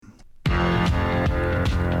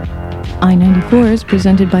I-94 is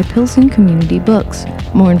presented by Pilsen Community Books.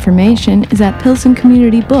 More information is at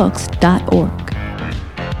pilsencommunitybooks.org.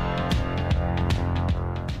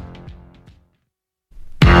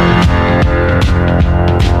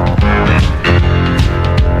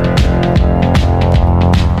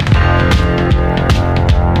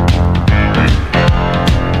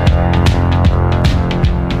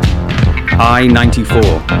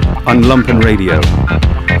 I-94 on Lumpen Radio.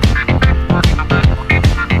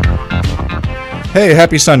 Hey,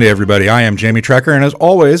 happy Sunday, everybody. I am Jamie Trecker, and as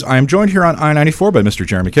always, I am joined here on I-94 by Mr.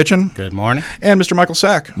 Jeremy Kitchen. Good morning. And Mr. Michael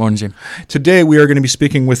Sack. Morning, Jim. Today, we are going to be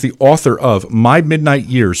speaking with the author of My Midnight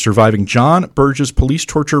Years, Surviving John Burge's Police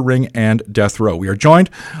Torture Ring and Death Row. We are joined,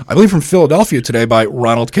 I believe, from Philadelphia today by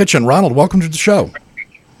Ronald Kitchen. Ronald, welcome to the show.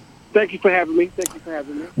 Thank you for having me.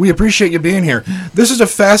 We appreciate you being here. This is a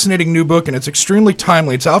fascinating new book, and it's extremely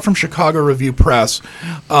timely. It's out from Chicago Review Press.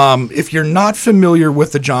 If you're not familiar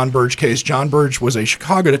with the John Burge case, John Burge was a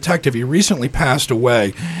Chicago detective. He recently passed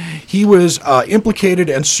away. He was implicated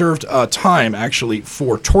and served time, actually,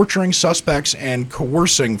 for torturing suspects and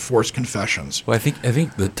coercing forced confessions. Well, I think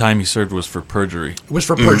the time he served was for perjury. It was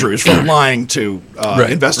for perjury. It was for lying to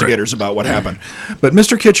investigators about what happened. But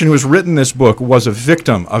Mr. Kitchen, who has written this book, was a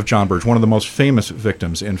victim of John Burge, one of the most famous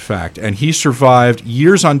victims, in fact. And he survived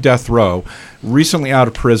years on death row, recently out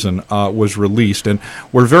of prison, was released. And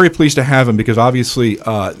we're very pleased to have him because, obviously,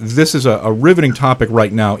 this is a riveting topic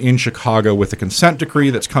right now in Chicago with the consent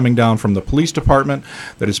decree that's coming down from the police department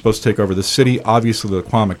that is supposed to take over the city, obviously the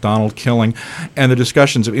Laquan McDonald killing, and the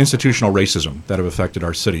discussions of institutional racism that have affected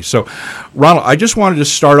our city. So, Ronald, I just wanted to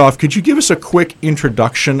start off. Could you give us a quick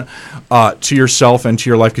introduction to yourself and to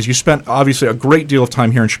your life? Because you spent, obviously, a great deal of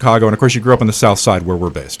time here in Chicago, and, of course, you grew up on the South Side where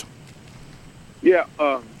we're based. Yeah,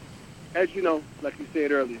 as you know, like you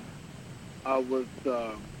said earlier, I was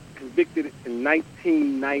convicted in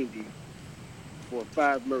 1990 for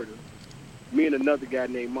 5 murders. Me and another guy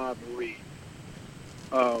named Marvin Reed.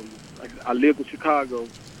 I lived in Chicago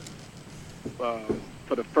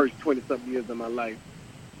for the first 20-something years of my life.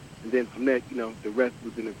 And then from that, the rest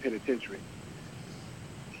was in the penitentiary.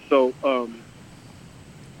 So,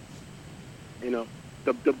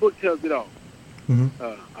 the book tells it all. Mm-hmm.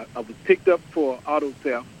 I was picked up for auto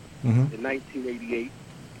theft Mm-hmm. in 1988.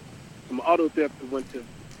 From auto theft, I went to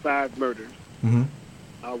 5 murders. Mm-hmm.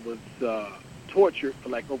 I was tortured for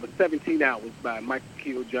like over 17 hours by Michael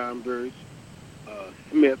Keel, John Burge,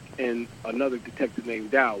 Smith, and another detective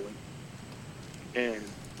named Dowling, and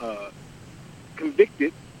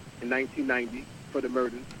convicted in 1990 for the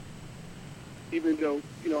murders. Even though,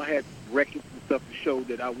 I had records and stuff to show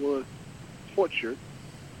that I was tortured,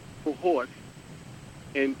 coerced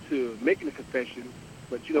into making a confession.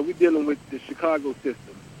 But, we're dealing with the Chicago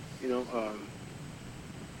system.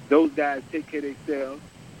 Those guys take care of themselves.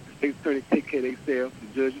 The state's attorney take care of themselves. The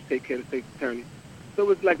judges take care of the state's attorney. So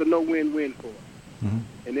it's like a no-win-win for us. Mm-hmm.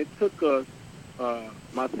 And it took us,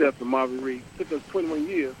 myself and Marvin Reed, took us 21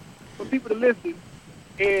 years for people to listen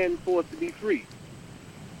and for us to be free.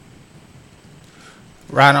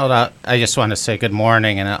 Ronald, I just want to say good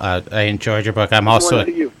morning, and I enjoyed your book. I'm also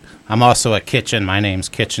a Kitchen. My name's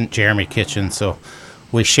Kitchen, Jeremy Kitchen, so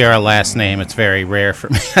we share a last name. It's very rare for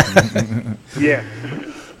me. Yeah.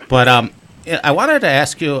 But I wanted to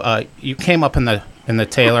ask you. You came up in the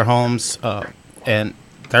Taylor homes, and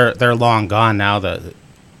they're long gone now. The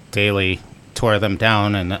Daily tore them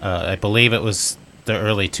down, and I believe it was the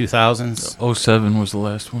early 2000s. 07 was the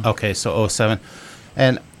last one. Okay, so 07,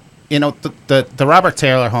 and the Robert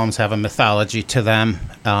Taylor homes have a mythology to them.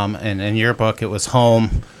 And in your book, it was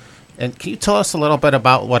home. And can you tell us a little bit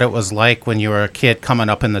about what it was like when you were a kid coming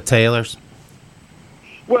up in the Taylors?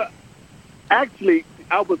 Well, actually,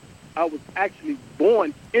 I was actually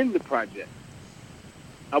born in the project.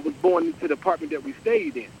 I was born into the apartment that we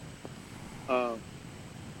stayed in. I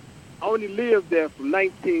only lived there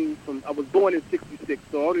I was born in 66,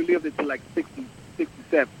 so I only lived until like 60,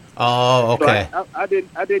 67. Oh, okay. So I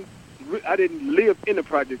didn't live in the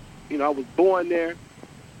project. I was born there.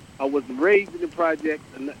 I was raised in the project,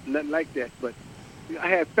 and nothing like that. But I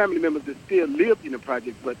had family members that still lived in the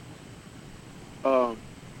project. But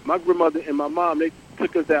my grandmother and my mom, they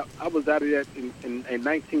took us out. I was out of that in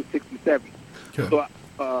 1967. Okay. So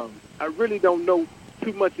I really don't know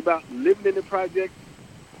too much about living in the project.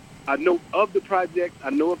 I know of the project.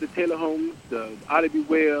 I know of the Taylor homes, the Ottaway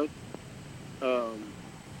Wells,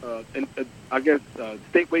 and I guess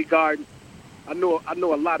Stateway Gardens. I know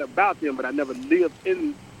a lot about them, but I never lived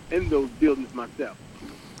in those buildings myself.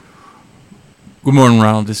 Good morning,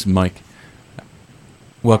 Ronald. This is Mike.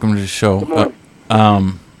 Welcome to the show. Good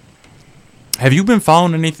morning. Have you been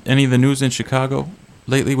following any of the news in Chicago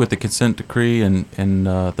lately with the consent decree and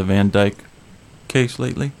the Van Dyke case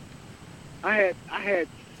lately? I had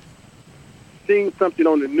seen something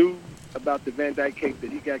on the news about the Van Dyke case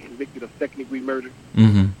that he got convicted of second-degree murder.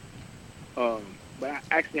 Mm-hmm. But I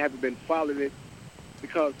actually haven't been following it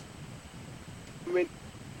because when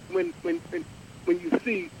you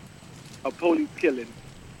see a police killing,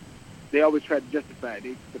 they always try to justify it.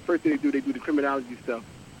 The first thing they do the criminology stuff,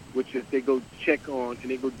 which is they go check on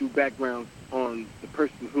and they go do backgrounds on the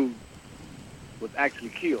person who was actually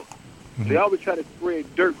killed. Mm-hmm. They always try to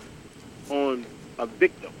spread dirt on a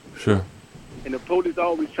victim. Sure. And the police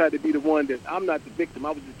always try to be the one that, I'm not the victim,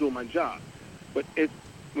 I was just doing my job. But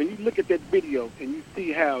when you look at that video and you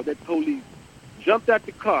see how that police jumped out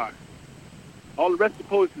the car, all the rest of the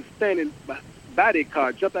police is standing by their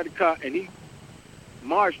car, jumped out the car, and he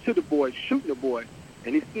marched to the boy, shooting the boy,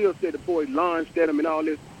 and he still said the boy lunged at him and all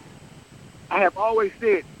this. I have always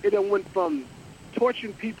said it done went from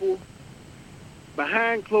torturing people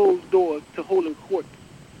behind closed doors to holding court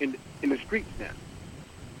in the streets now.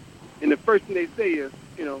 And the first thing they say is,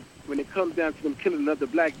 when it comes down to them killing another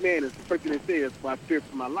black man, it's the first thing they say is, well, I fear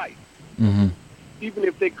for my life. Mm-hmm. Even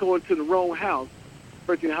if they go into the wrong house,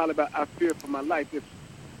 first thing they holler about, I fear for my life.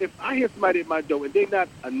 If I hear somebody at my door and they not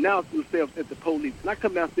announce themselves as the police, and I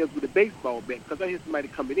come downstairs with a baseball bat because I hear somebody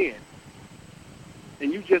coming in,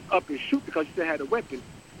 and you just up and shoot because you still had a weapon,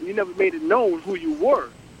 and you never made it known who you were,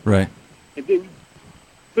 Right. and then you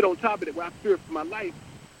put on top of it, well, I fear for my life,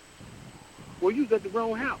 well, you was at the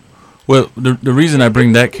wrong house. Well, the reason I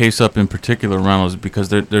bring that case up in particular, Ronald, is because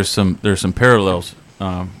there's some parallels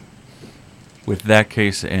with that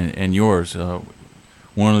case and yours.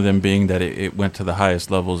 One of them being that it went to the highest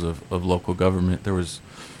levels of local government. There was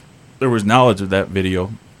knowledge of that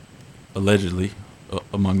video, allegedly,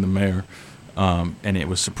 among the mayor, and it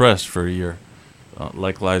was suppressed for a year.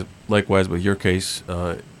 Likewise with your case,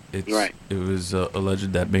 it was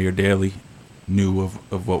alleged that Mayor Daley knew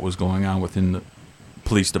of what was going on within the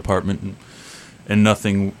police department, and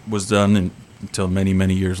nothing was done until many,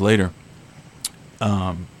 many years later.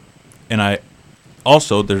 And I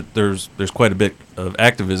also there's quite a bit of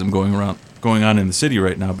activism going on in the city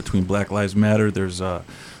right now between Black Lives Matter. There's the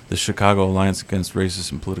Chicago Alliance Against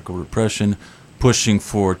Racist and Political Repression pushing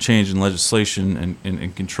for change in legislation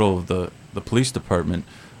and control of the police department.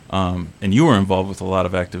 And you were involved with a lot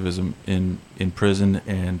of activism in prison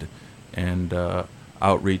and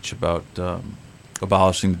outreach about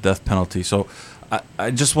abolishing the death penalty. So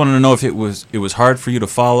I just wanted to know if it was hard for you to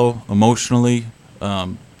follow emotionally,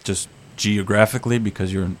 just geographically,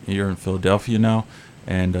 because you're in Philadelphia now,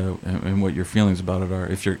 and what your feelings about it are,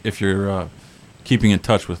 if you're keeping in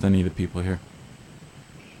touch with any of the people here.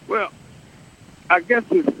 Well, I guess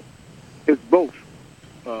it's both,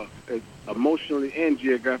 it's emotionally and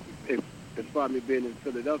geographically, as far as me being in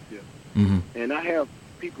Philadelphia. Mm-hmm. And I have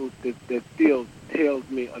people that still tells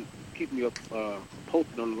me, keep me up,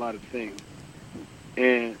 posted on a lot of things.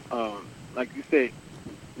 And like you said,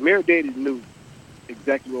 Mayor Daley knew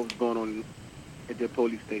exactly what was going on at their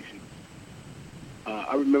police station.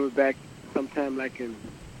 I remember back sometime I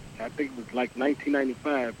think it was like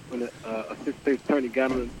 1995, when the assistant state's attorney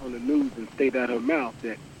got on the news and stated out her mouth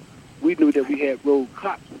that we knew that we had rogue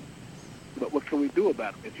cops, but what can we do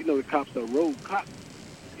about them? If you know the cops are rogue cops,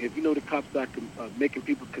 if you know the cops are making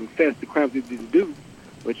people confess the crimes they didn't do,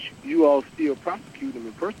 but you all still prosecute them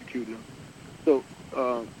and persecute them, so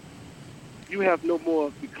you have no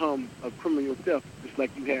more become a criminal yourself, just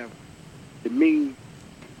like you have demeaned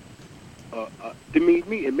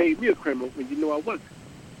me and made me a criminal when you know I wasn't.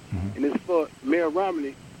 Mm-hmm. And as for Mayor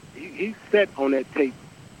Romney, he sat on that tape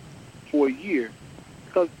for a year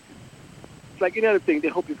because it's like any other thing, they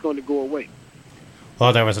hope it's going to go away.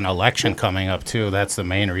 Well, there was an election coming up too. That's the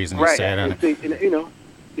main reason he sat on it.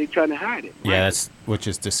 They're trying to hide it. Right? Yeah, which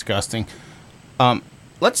is disgusting.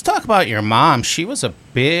 Let's talk about your mom. She was a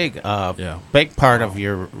big part of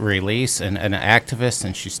your release and an activist,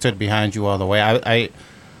 and she stood behind you all the way.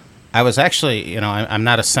 I was actually, I'm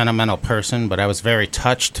not a sentimental person, but I was very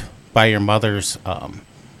touched by your mother's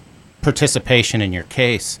participation in your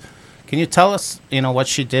case. Can you tell us, what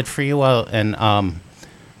she did for you?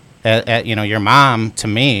 Your mom, to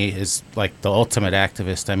me, is like the ultimate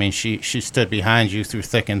activist. I mean, she stood behind you through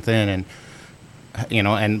thick and thin,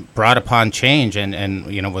 and brought upon change, and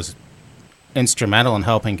was instrumental in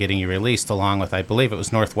helping getting you released, along with, I believe it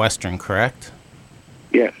was Northwestern, correct?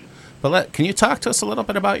 Yes. But can you talk to us a little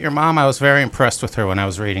bit about your mom? I was very impressed with her when I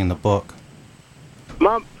was reading the book.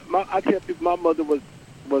 I tell people my mother was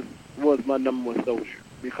my number one soldier,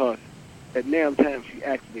 because at damn time she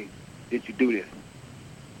asked me, "Did you do this?"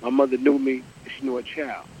 My mother knew me. She knew a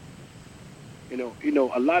child,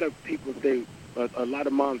 A lot of people say, a lot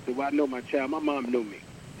of moms say, well, I know my child. My mom knew me,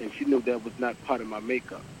 and she knew that was not part of my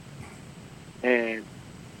makeup. And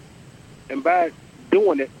by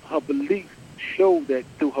doing it, her beliefs showed that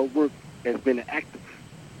through her work as being an activist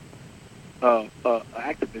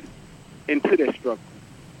into that struggle.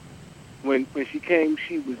 When she came,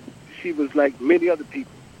 she was like many other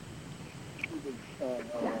people. She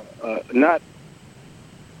was not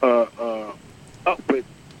up with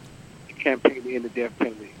the campaign to end the death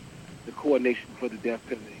penalty, the coordination for the death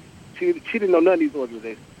penalty. She didn't know none of these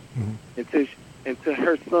organizations until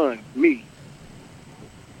her son, me,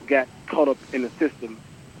 got caught up in a system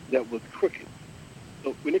that was crooked.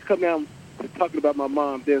 So when it comes down to talking about my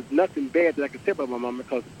mom, there's nothing bad that I can say about my mom,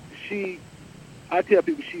 because I tell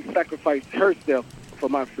people she sacrificed herself for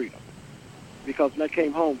my freedom. Because when I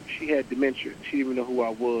came home, she had dementia. She didn't even know who I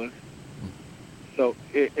was. So,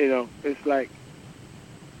 it's like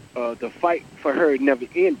the fight for her never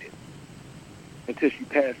ended until she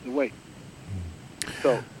passed away.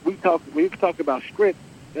 So when you talk about strength,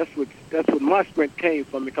 that's what my strength came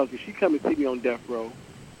from, because when she come and see me on death row,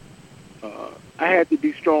 I had to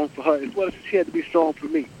be strong for her as well as she had to be strong for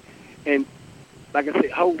me. And like I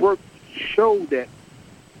said, her work showed that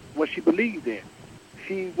what she believed in.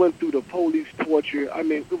 She went through the police torture. I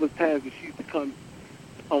mean, it was times that she used to come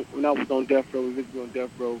when I was on death row, visiting on death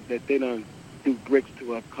row, that they done do bricks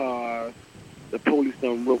to her car. The police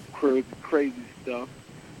done wrote crazy stuff.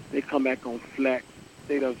 They come back on flack.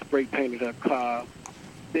 They done spray painted her car.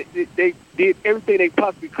 They did everything they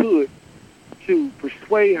possibly could to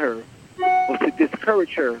persuade her or to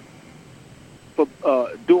discourage her from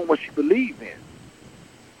doing what she believed in.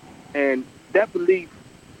 And that belief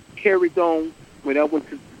carried on when I went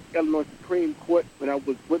to Illinois Supreme Court, when I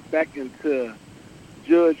went back into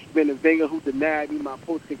Judge Benavenga, who denied me my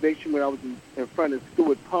post-conviction when I was in front of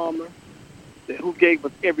Stuart Palmer, who gave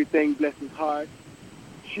us everything, bless his heart.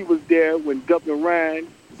 She was there when Governor Ryan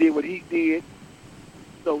did what he did.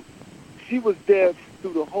 So she was there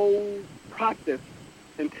through the whole process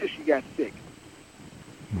until she got sick.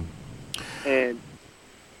 And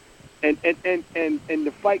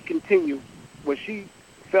the fight continued. When she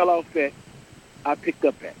fell off at, I picked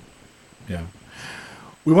up at. Yeah.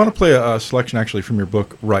 We want to play a selection actually from your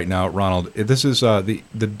book right now, Ronald. This is the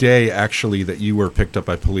day actually that you were picked up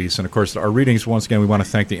by police. And of course, our readings, once again, we want to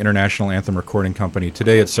thank the International Anthem Recording Company.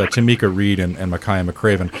 Today it's Tamika Reed and Micaiah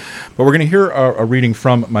McCraven. But we're going to hear a reading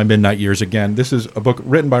from My Midnight Years again. This is a book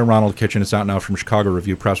written by Ronald Kitchen. It's out now from Chicago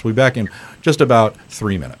Review Press. We'll be back in just about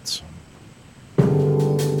 3 minutes.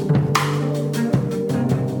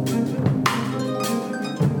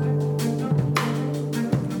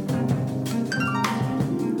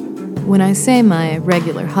 When I say my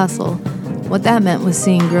regular hustle, what that meant was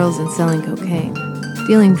seeing girls and selling cocaine.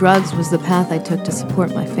 Dealing drugs was the path I took to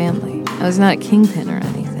support my family. I was not a kingpin or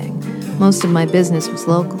anything. Most of my business was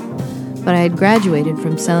local. But I had graduated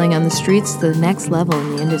from selling on the streets to the next level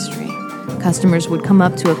in the industry. Customers would come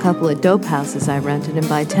up to a couple of dope houses I rented and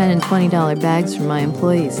buy $10 and $20 bags from my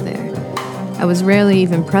employees there. I was rarely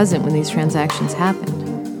even present when these transactions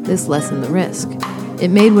happened. This lessened the risk.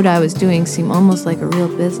 It made what I was doing seem almost like a real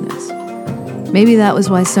business. Maybe that was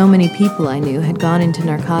why so many people I knew had gone into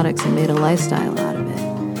narcotics and made a lifestyle out of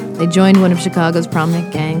it. They joined one of Chicago's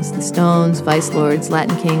prominent gangs, the Stones, Vice Lords,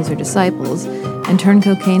 Latin Kings, or Disciples, and turned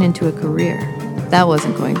cocaine into a career. That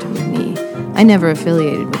wasn't going to be me. I never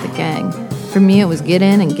affiliated with a gang. For me, it was get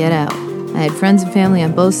in and get out. I had friends and family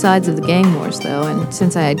on both sides of the gang wars, though, and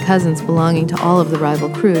since I had cousins belonging to all of the rival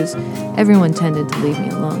crews, everyone tended to leave me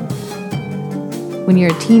alone. When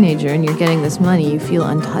you're a teenager and you're getting this money, you feel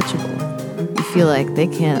untouchable. You feel like they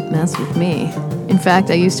can't mess with me. In fact,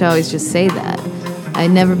 I used to always just say that. I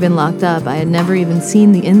had never been locked up. I had never even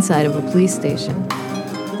seen the inside of a police station.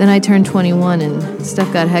 Then I turned 21 and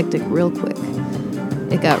stuff got hectic real quick.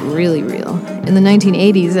 It got really real. In the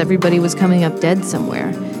 1980s, everybody was coming up dead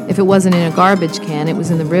somewhere. If it wasn't in a garbage can, it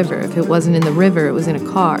was in the river. If it wasn't in the river, it was in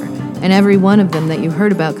a car. And every one of them that you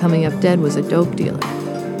heard about coming up dead was a dope dealer.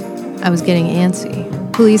 I was getting antsy.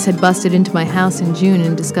 Police had busted into my house in June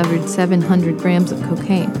and discovered 700 grams of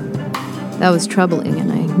cocaine. That was troubling,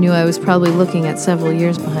 and I knew I was probably looking at several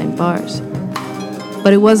years behind bars.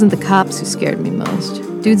 But it wasn't the cops who scared me most.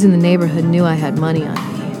 Dudes in the neighborhood knew I had money on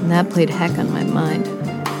me, and that played heck on my mind.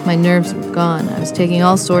 My nerves were gone. I was taking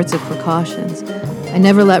all sorts of precautions. I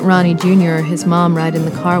never let Ronnie Jr. or his mom ride in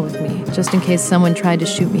the car with me, just in case someone tried to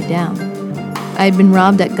shoot me down. I had been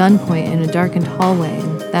robbed at gunpoint in a darkened hallway,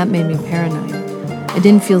 and that made me paranoid. I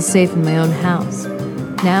didn't feel safe in my own house.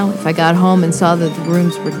 Now, if I got home and saw that the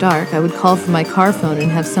rooms were dark, I would call for my car phone and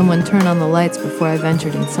have someone turn on the lights before I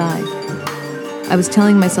ventured inside. I was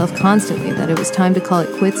telling myself constantly that it was time to call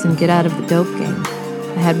it quits and get out of the dope game.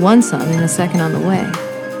 I had one son and a second on the way.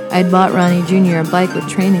 I had bought Ronnie Jr. a bike with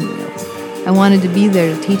training wheels. I wanted to be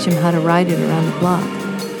there to teach him how to ride it around the block.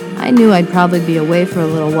 I knew I'd probably be away for a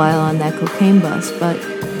little while on that cocaine bus, but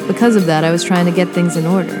because of that, I was trying to get things in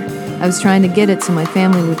order. I was trying to get it so my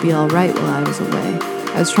family would be all right while I was away.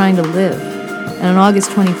 I was trying to live. And on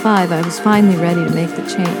August 25, I was finally ready to make the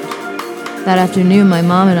change. That afternoon, my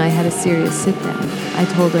mom and I had a serious sit-down. I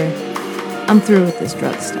told her, I'm through with this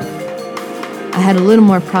drug stuff. I had a little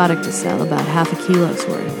more product to sell, about half a kilo's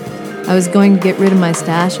worth. I was going to get rid of my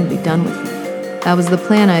stash and be done with it. That was the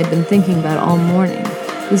plan I had been thinking about all morning.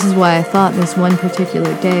 This is why I thought this one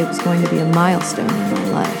particular day was going to be a milestone in my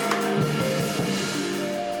life.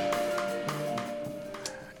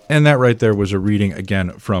 And that right there was a reading,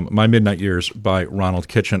 again, from My Midnight Years by Ronald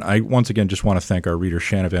Kitchen. I once again just want to thank our reader,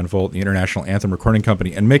 Shanna Van Volt, the International Anthem Recording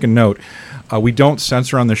Company, and make a note, we don't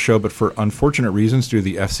censor on this show, but for unfortunate reasons due to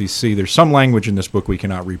the FCC, there's some language in this book we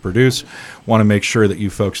cannot reproduce. Want to make sure that you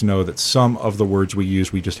folks know that some of the words we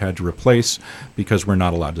use we just had to replace because we're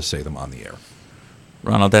not allowed to say them on the air.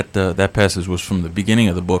 Ronald, that passage was from the beginning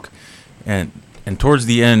of the book, and towards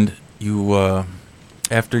the end, you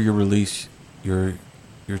after your release, you're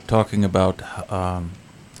talking about a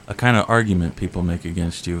kind of argument people make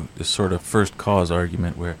against you, this sort of first cause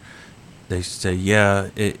argument where they say, yeah,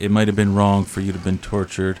 it might have been wrong for you to have been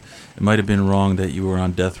tortured. It might have been wrong that you were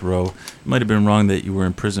on death row. It might have been wrong that you were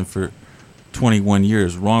in prison for 21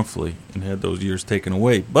 years wrongfully and had those years taken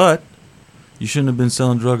away. But you shouldn't have been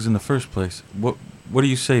selling drugs in the first place. What do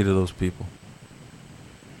you say to those people?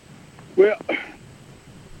 Well,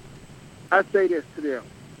 I say this to them.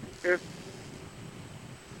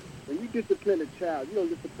 When you discipline a child, you don't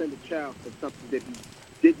discipline the child for something that he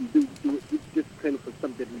didn't do. You discipline him for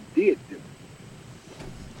something that he did do.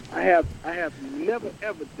 I have never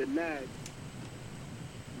ever denied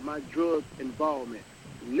my drug involvement.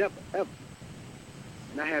 Never ever.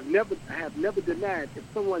 And I have never denied if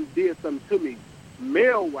someone did something to me,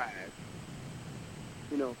 male-wise,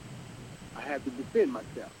 I have to defend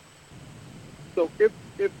myself. So if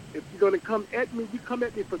you're going to come at me, you come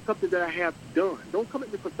at me for something that I have done. Don't come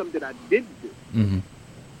at me for something that I didn't do. Mm-hmm.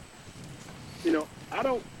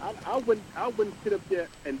 I wouldn't sit up there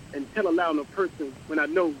and tell a lie on a person when I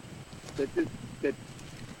know that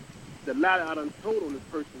the lie that I done told on this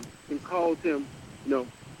person can cause him, to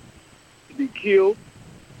be killed,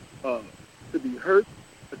 to be hurt,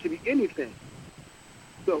 or to be anything.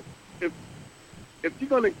 So if you're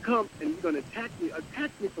going to come and you're going to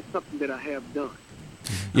attack me for something that I have done.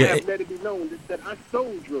 Yeah, I have let it be known that I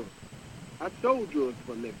sold drugs. I sold drugs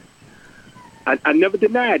for a living. I never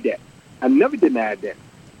denied that. I never denied that.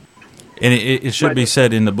 And it should be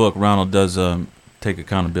said in the book, Ronald does take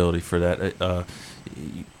accountability for that.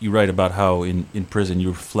 You write about how in prison you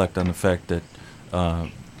reflect on the fact that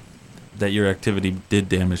that your activity did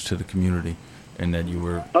damage to the community, and that you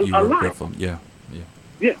were grateful. Yeah.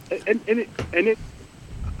 And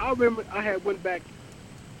I remember I had went back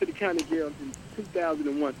to the county jail in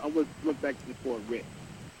 2001. I went back for a arrest,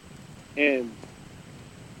 and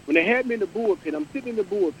when they had me in the bullpen, I'm sitting in the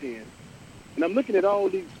bullpen, and I'm looking at all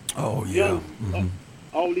these all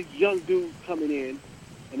these young dudes coming in,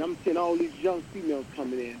 and I'm seeing all these young females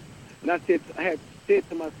coming in, and I had said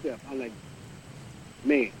to myself, I'm like,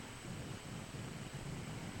 man,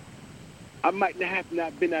 I might not have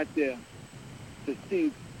not been out there to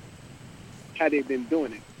see how they've been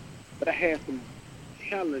doing it, but I had some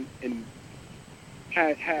talent and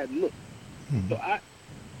had look. Mm-hmm. So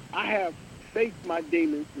I have faced my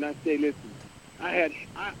demons, and I say, listen, I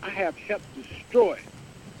have helped destroy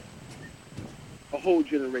a whole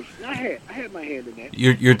generation. I had my hand in that.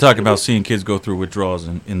 You're talking about seeing kids go through withdrawals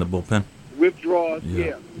in the bullpen? Withdrawals,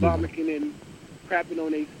 vomiting and crapping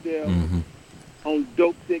on their cells, on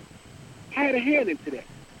dope sticks. I had a hand into that.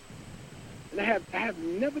 And I have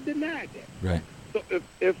never denied that. Right. So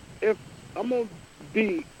if I'm gonna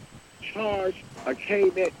be charged or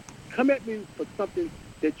come at me for something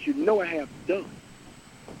that I have done.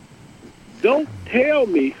 Don't tell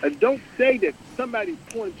me or don't say that somebody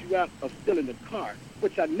pointed you out of stealing a car,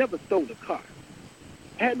 which I never stole a car.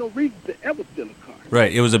 I had no reason to ever steal a car.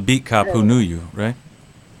 Right. It was a beat cop who knew you, right?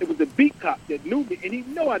 It was a beat cop that knew me, and he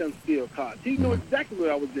knew I didn't steal cars. He knew exactly what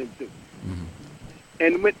I was into.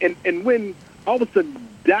 Mm-hmm. And when Officer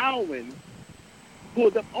Darwin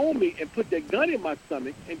pulled up on me and put that gun in my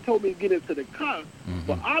stomach and told me to get into the car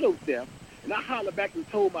for auto theft, and I hollered back and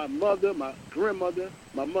told my mother, my grandmother,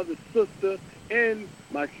 my mother's sister, and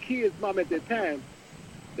my kid's mom at that time,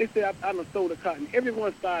 they said I done stole the car, and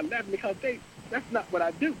everyone started laughing because that's not what I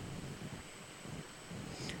do.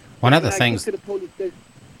 One of the When I things. get to the police station,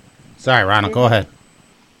 Sorry, Ronald, go ahead.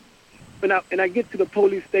 when I get to the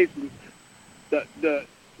police station, the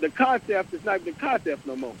concept is not even the concept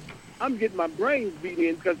no more. I'm getting my brains beat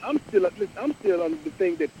in because I'm still on the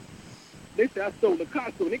thing that they say I stole the car.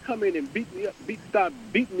 So when they come in and beat me up, start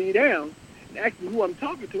beating me down, and ask me who I'm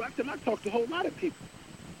talking to, I said I talk to a whole lot of people.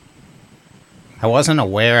 I wasn't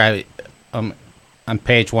aware. On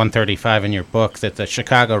page 135 in your book that the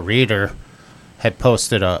Chicago Reader had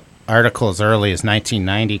posted a article as early as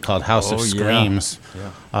 1990 called "House of Screams"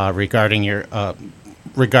 regarding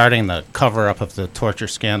regarding the cover-up of the torture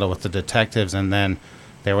scandal with the detectives, and then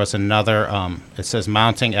there was another. It says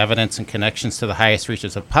mounting evidence and connections to the highest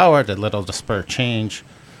reaches of power did little to spur change,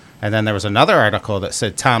 and then there was another article that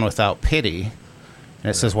said "Town Without Pity." And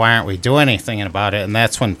it says, why aren't we doing anything about it? And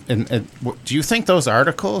that's when. Do you think those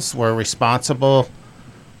articles were responsible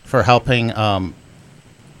for helping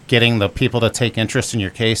getting the people to take interest in your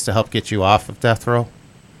case to help get you off of death row?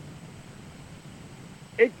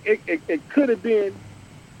 It could have been,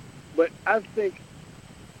 but I think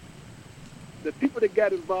the people that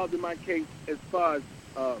got involved in my case, as far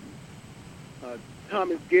as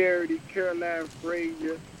Thomas Garrity, Caroline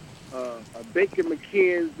Frazier, Baker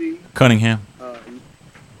McKenzie, Cunningham.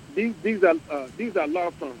 These are law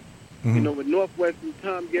firms. Mm-hmm. You know, with Northwestern,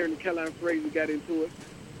 Tom Garrett and Caroline Frazier got into it.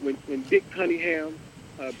 When Dick Cunningham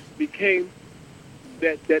became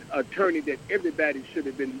that attorney that everybody should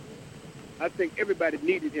have been. I think everybody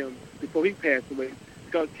needed him before he passed away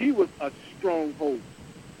because he was a stronghold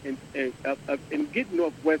in getting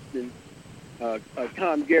Northwestern,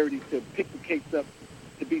 Tom Garrity to pick the case up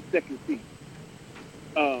to be second seat.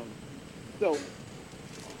 So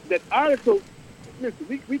that article,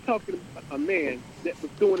 listen, we talking about a man that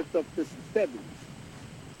was doing this stuff since the 70s.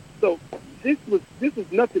 So this was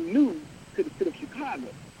nothing new to the city of Chicago.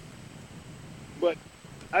 But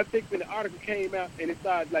I think when the article came out and it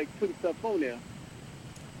started like putting stuff on there,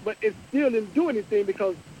 but it still didn't do anything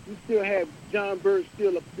because you still have John Burge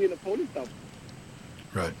still being a police officer.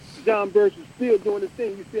 Right. John Burge was still doing his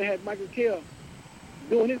thing. You still had Michael Kell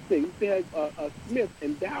doing his thing. You still had Smith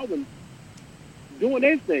and Dowden doing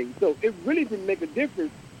their thing. So it really didn't make a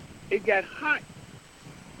difference. It got hot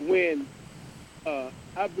when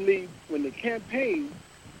I believe when the campaign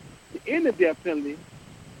to end the death penalty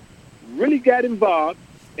really got involved,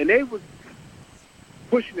 and they was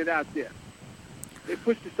pushing it out there. They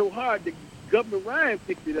pushed it so hard that Governor Ryan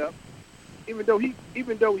picked it up, even though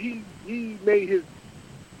he made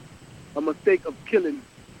a mistake of killing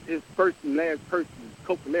his first and last person,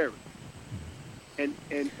 Cocalaris. And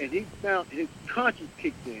he found his conscience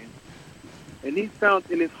kicked in, and he found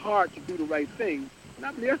in his heart to do the right thing. And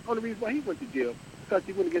I believe that's the only reason why he went to jail, because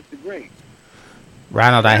he went against the grain.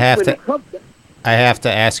 Ronald, I have to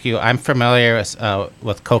ask you. I'm familiar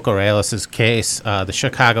with Cocalaris' case, the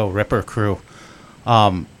Chicago Ripper Crew.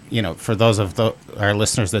 For those of our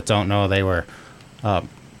listeners that don't know, they were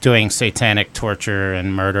doing satanic torture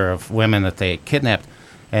and murder of women that they kidnapped.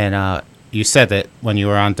 And you said that when you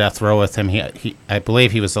were on death row with him, he I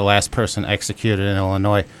believe he was the last person executed in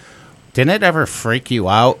Illinois. Didn't it ever freak you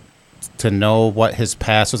out to know what his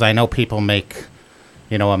past was? I know people make,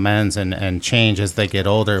 amends and change as they get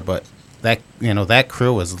older, but that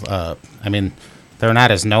crew was, they're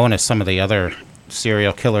not as known as some of the other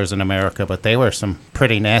serial killers in America, but they were some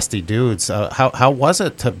pretty nasty dudes. How was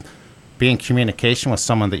it to be in communication with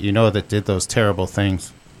someone that that did those terrible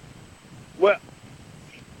things? Well,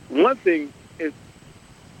 one thing is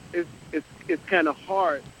it's kind of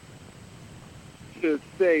hard to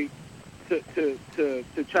say to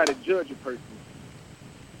try to judge a person,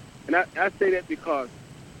 and I say that because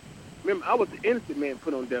remember I was an innocent man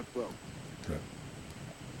put on death row, okay.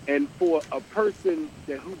 And for a person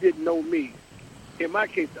who didn't know me, in my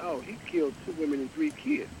case, he killed 2 women and 3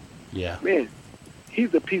 kids. Yeah, man,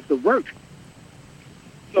 he's a piece of work.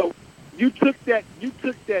 So you took that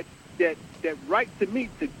right to me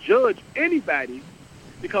to judge anybody,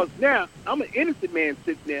 because now I'm an innocent man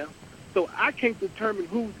sitting there, so I can't determine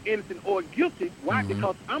who's innocent or guilty. Why? Mm-hmm.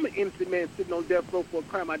 Because I'm an innocent man sitting on death row for a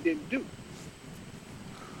crime I didn't do.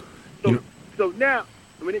 So now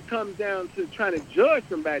when it comes down to trying to judge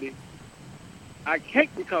somebody, I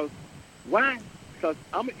can't, because why? Because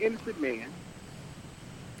I'm an innocent man.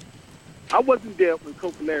 I wasn't there when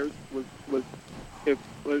Cocalaris was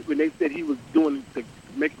when they said he was doing the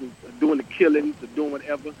killings or doing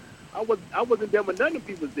whatever. I wasn't there when none of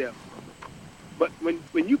the people was there. But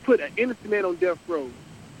when you put an innocent man on death row,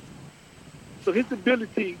 so his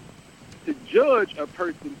ability to judge a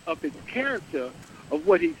person of his character, of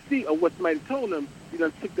what he see or what somebody told him, you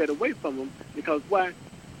done took that away from him. Because why?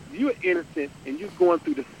 you're innocent and you're going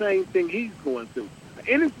through the same thing he's going through. An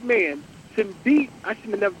innocent man shouldn't be. I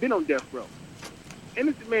shouldn't have never been on death row.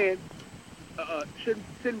 Innocent man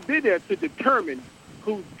shouldn't be there to determine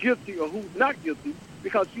who's guilty or who's not guilty,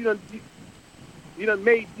 because you done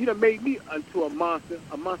made me into a monster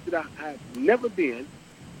that I have never been.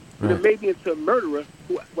 You done made me into a murderer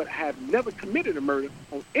who would have never committed a murder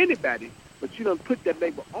on anybody, but you done put that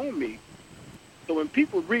label on me. So when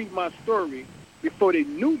people read my story before they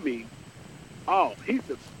knew me, oh, he's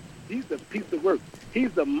a piece of work.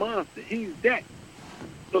 He's a monster. He's that.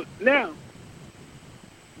 So now,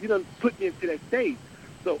 you done put me into that stage.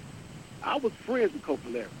 So I was friends with Coke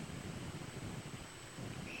Larry.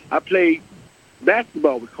 I played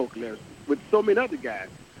basketball with Coke Larry, with so many other guys.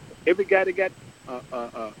 Every guy that got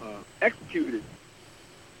executed,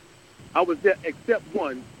 I was there except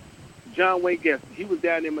one, John Wayne Gacy. He was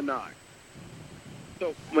down in Menard.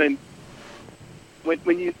 So when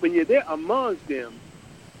you're there amongst them,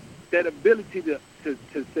 that ability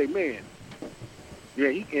to say, man, yeah,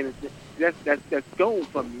 he's innocent. That's gone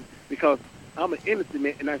from me, because I'm an innocent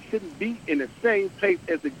man, and I shouldn't be in the same place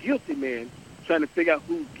as a guilty man trying to figure out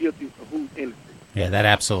who's guilty or who's innocent. Yeah, that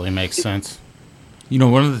absolutely makes sense. You know,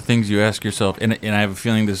 one of the things you ask yourself, and I have a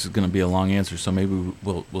feeling this is going to be a long answer, so maybe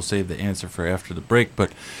we'll save the answer for after the break.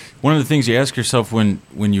 But one of the things you ask yourself when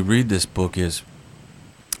you read this book is,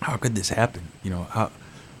 how could this happen? You know,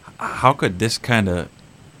 how could this kind of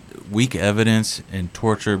weak evidence and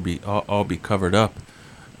torture all be covered up?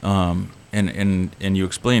 And you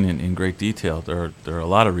explain in great detail. There are a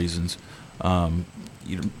lot of reasons.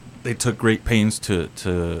 They took great pains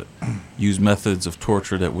to use methods of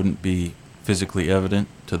torture that wouldn't be physically evident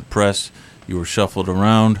to the press. You were shuffled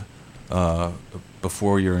around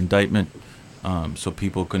before your indictment, so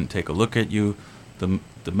people couldn't take a look at you. The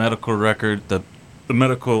medical record, the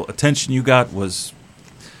medical attention you got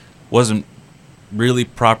wasn't really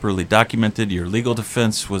properly documented. Your legal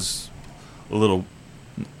defense was a little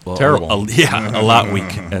terrible. A lot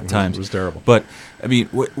weak at times. It was terrible. But I mean,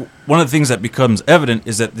 one of the things that becomes evident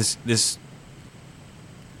is that this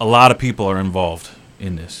a lot of people are involved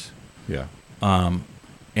in this. Yeah.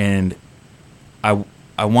 And I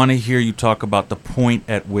want to hear you talk about the point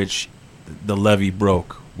at which the levee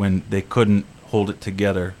broke, when they couldn't hold it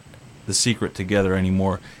together, the secret together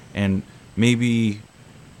anymore, and maybe,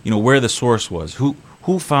 you know, where the source was, who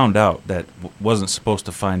found out that wasn't supposed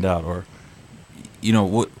to find out, or, you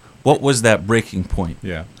know, what was that breaking point?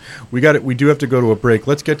 Yeah. We do have to go to a break.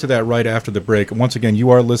 Let's get to that right after the break. Once again, you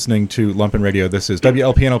are listening to Lumpen Radio. This is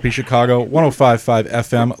WLPNLP Chicago, 105.5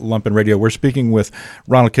 FM Lumpen Radio. We're speaking with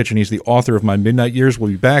Ronald Kitchen. He's the author of My Midnight Years.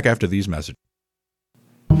 We'll be back after these messages.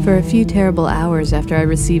 For a few terrible hours after I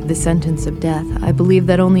received the sentence of death, I believed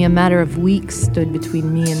that only a matter of weeks stood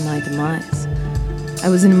between me and my demise. I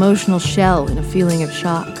was an emotional shell in a feeling of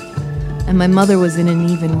shock, and my mother was in an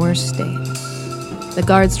even worse state. The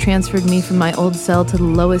guards transferred me from my old cell to the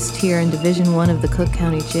lowest tier in Division 1 of the Cook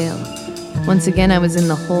County Jail. Once again, I was in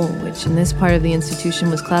the hole, which in this part of the institution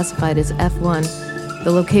was classified as F1,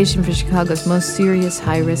 the location for Chicago's most serious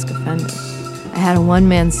high-risk offenders. I had a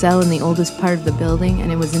one-man cell in the oldest part of the building, and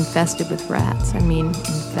it was infested with rats. I mean,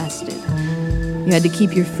 infested. You had to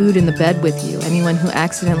keep your food in the bed with you. Anyone who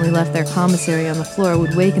accidentally left their commissary on the floor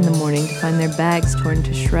would wake in the morning to find their bags torn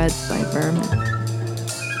to shreds by vermin.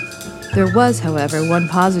 There was, however, one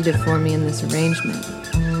positive for me in this arrangement.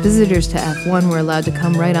 Visitors to F1 were allowed to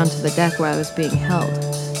come right onto the deck where I was being held.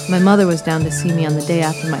 My mother was down to see me on the day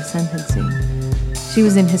after my sentencing. She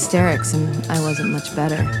was in hysterics, and I wasn't much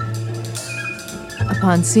better.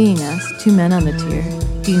 Upon seeing us, two men on the tier,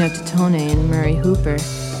 Dino Titone and Murray Hooper,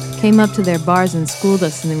 came up to their bars and schooled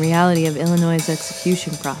us in the reality of Illinois'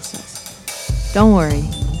 execution process. "Don't worry,"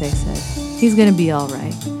 they said. "He's going to be all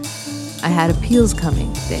right." I had appeals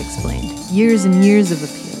coming, they explained. Years and years of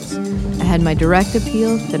appeals. I had my direct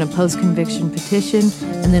appeal, then a post-conviction petition,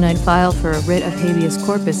 and then I'd file for a writ of habeas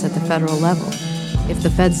corpus at the federal level. If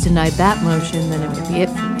the feds denied that motion, then it would be it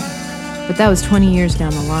for me. But that was 20 years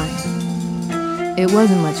down the line. It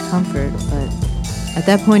wasn't much comfort, but at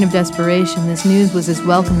that point of desperation, this news was as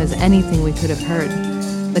welcome as anything we could have heard.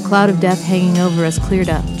 The cloud of death hanging over us cleared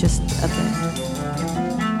up just a bit.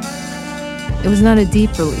 It was not a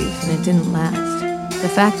deep relief, and it didn't last. The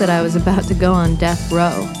fact that I was about to go on death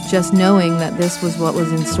row, just knowing that this was what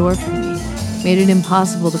was in store for me, made it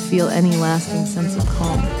impossible to feel any lasting sense of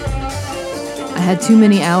calm. I had too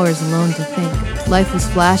many hours alone to think. Life was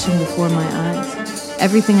flashing before my eyes.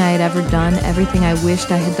 Everything I had ever done, everything I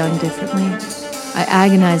wished I had done differently. I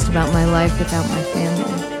agonized about my life without my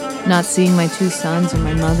family, not seeing my two sons or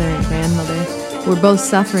my mother and grandmother, were both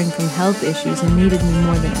suffering from health issues and needed me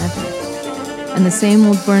more than ever. And the same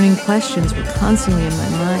old burning questions were constantly in my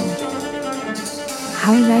mind.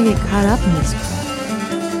 How did I get caught up in this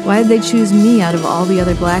crap? Why did they choose me out of all the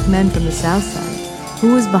other black men from the South Side?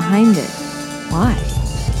 Who was behind it? Why?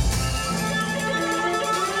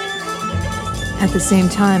 At the same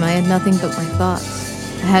time, I had nothing but my thoughts.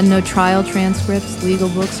 I had no trial transcripts, legal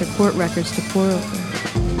books, or court records to pore over.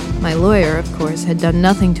 My lawyer, of course, had done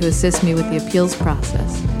nothing to assist me with the appeals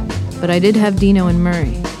process. But I did have Dino and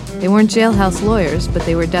Murray. They weren't jailhouse lawyers, but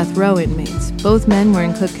they were death row inmates. Both men were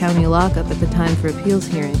in Cook County lockup at the time for appeals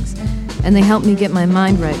hearings, and they helped me get my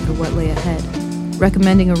mind right for what lay ahead,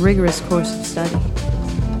 recommending a rigorous course of study.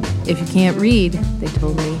 If you can't read, they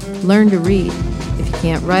told me, learn to read. If you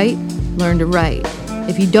can't write, learn to write.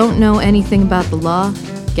 If you don't know anything about the law,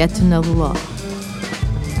 get to know the law.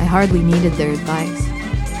 I hardly needed their advice.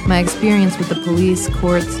 My experience with the police,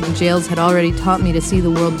 courts, and jails had already taught me to see the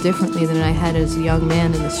world differently than I had as a young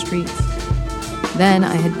man in the streets. Then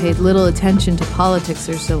I had paid little attention to politics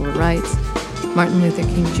or civil rights. Martin Luther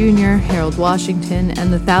King Jr., Harold Washington,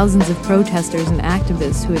 and the thousands of protesters and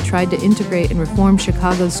activists who had tried to integrate and reform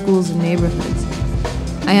Chicago's schools and neighborhoods.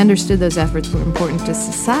 I understood those efforts were important to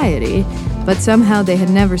society, but somehow they had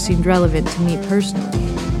never seemed relevant to me personally.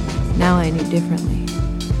 Now I knew differently.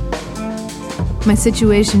 My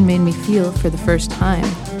situation made me feel, for the first time,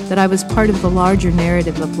 that I was part of the larger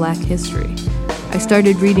narrative of Black history. I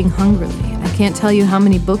started reading hungrily. I can't tell you how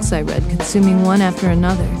many books I read, consuming one after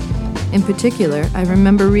another. In particular, I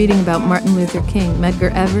remember reading about Martin Luther King,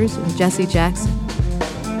 Medgar Evers, and Jesse Jackson.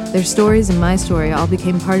 Their stories and my story all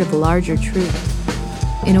became part of a larger truth.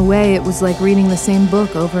 In a way, it was like reading the same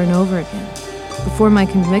book over and over again. Before my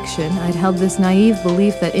conviction, I'd held this naive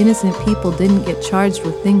belief that innocent people didn't get charged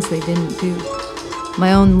with things they didn't do.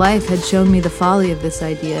 My own life had shown me the folly of this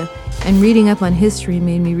idea, and reading up on history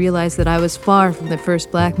made me realize that I was far from the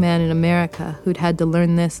first black man in America who'd had to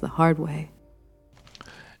learn this the hard way.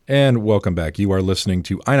 And welcome back. You are listening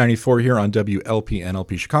to I-94 here on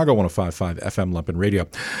WLP-NLP Chicago 105.5 FM Lumpen Radio.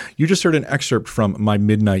 You just heard an excerpt from My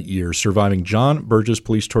Midnight Years, Surviving John Burge's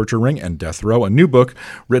Police Torture Ring and Death Row, a new book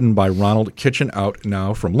written by Ronald Kitchen, out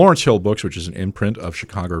now from Lawrence Hill Books, which is an imprint of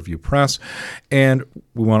Chicago Review Press. And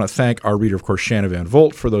we want to thank our reader, of course, Shanna Van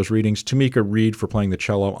Volt, for those readings, Tamika Reed for playing the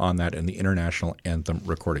cello on that, and the International Anthem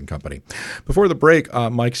Recording Company. Before the break,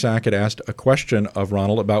 Mike Sackett asked a question of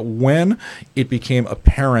Ronald about when it became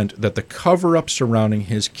apparent that the cover-up surrounding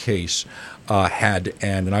his case had to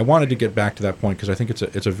end. And I wanted to get back to that point because I think it's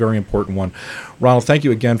a very important one. Ronald, thank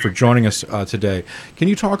you again for joining us today. Can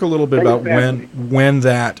you talk a little bit about when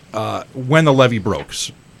the levee broke?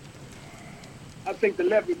 I think the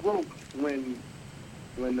levee broke when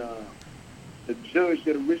the judge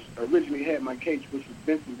that originally had my case, which was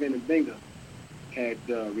Vincent Venebenga, had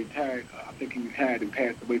retired. I think he retired and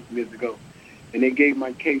passed away some years ago. And they gave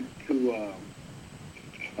my case to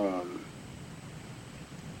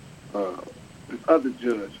this other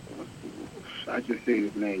judge. I just say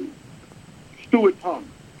his name, Stuart Palmer.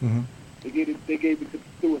 Mm-hmm. They gave it to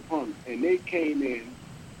Stuart Palmer, and they came in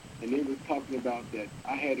and they was talking about that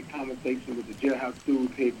I had a conversation with the jailhouse stool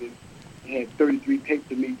pigeon. I had 33 tapes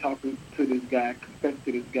of me talking to this guy, confessed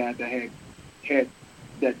to this guy that had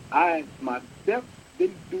that I myself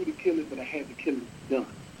didn't do the killing, but I had the killing done.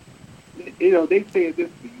 You know, they said this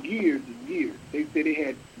for years and years. They said they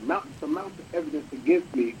had mountains of evidence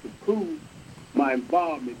against me to prove my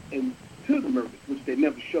involvement into the murders, which they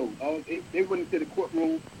never showed. They went into the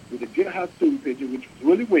courtroom with a jailhouse stool picture, which was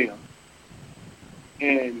Willie Williams,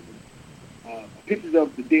 and pictures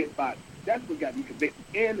of the dead body. That's what got me convicted,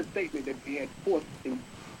 and the statement that they had forced the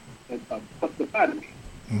body me.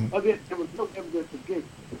 Mm-hmm. Other than there was no evidence against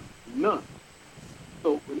me, none.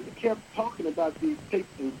 So when they kept talking about these tapes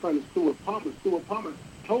in front of Stuart Palmer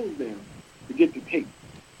told them to get the tape.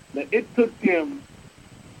 Now, it took them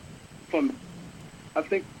from, I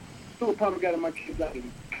think Stuart Palmer got in my case out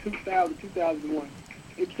in 2000, 2001.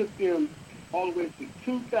 It took them all the way to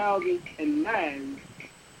 2009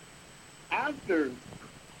 after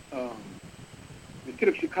the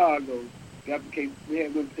city of Chicago got the case. We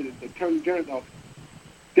had went to the Attorney General's office.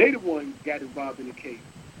 They the ones got involved in the case.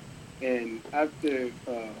 And after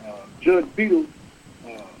Judge Beadle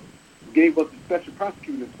gave us the special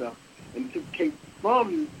prosecutor and stuff, and took the case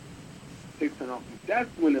from the state office, that's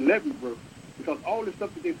when the levee broke. Because all the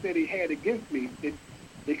stuff that they said he had against me,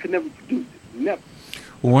 they could never produce it. Never.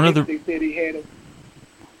 Well, one of the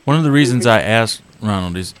reasons I asked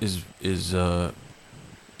Ronald is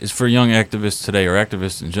for young activists today, or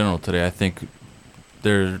activists in general today. I think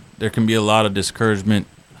there can be a lot of discouragement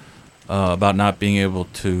about not being able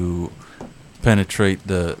to penetrate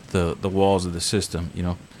the walls of the system. You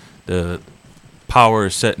know, the power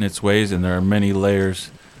is set in its ways, and there are many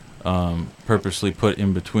layers purposely put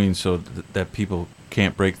in between so that people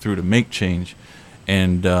can't break through to make change.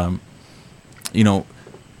 And you know,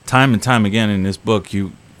 time and time again in this book,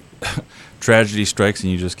 you tragedy strikes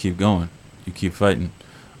and you just keep going, you keep fighting.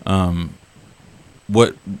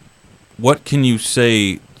 What can you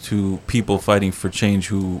say to people fighting for change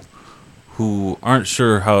who aren't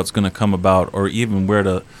sure how it's going to come about, or even where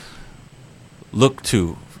to look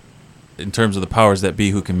to in terms of the powers that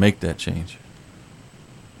be who can make that change?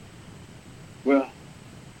 Well,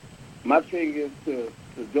 my thing is to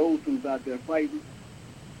those who's out there fighting,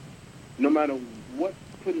 no matter what's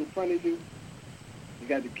put in front of you, you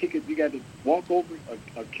got to kick it. You got to walk over it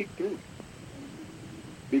or kick through it,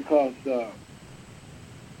 because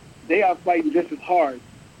they are fighting just as hard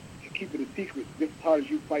to keep it a secret, just as hard as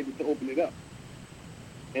you fighting to open it up.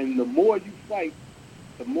 And the more you fight,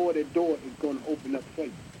 the more that door is going to open up for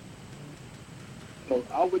you. So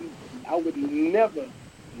I would never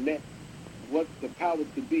let what the powers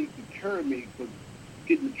to be deter me from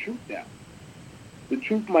getting the truth out. The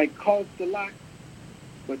truth might cost a lot,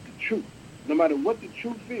 but the truth, no matter what the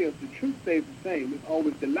truth is, the truth stays the same. It's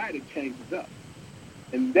always the lie that changes up.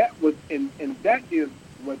 And that is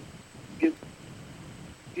what gets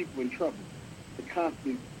people in trouble, to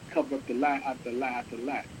constantly cover up the lie after lie after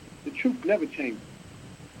lie. The truth never changes.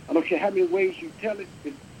 I don't care how many ways you tell it,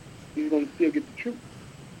 you're going to still get the truth.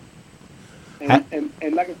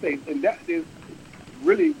 And like I say, and that is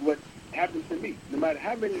really what happened to me. No matter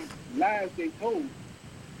how many lies they told,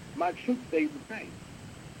 my truth stays the same.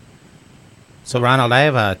 So, Ronald, I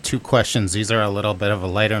have 2 questions. These are a little bit of a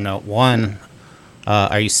lighter note. One,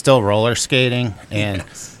 are you still roller skating? And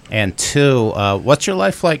Yes. and 2, what's your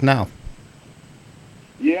life like now?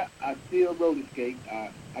 Yeah, I still roller skate.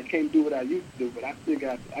 I can't do what I used to do, but I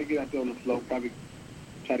get out there on the floor, probably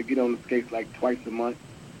try to get on the skates like twice a month.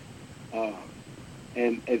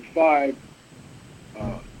 And as far as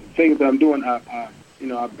things that I'm doing, I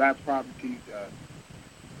buy properties,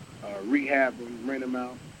 rehab them, rent them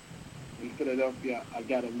out. In Philadelphia, I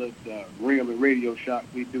got a little rim and radio shop.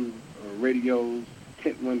 We do radios,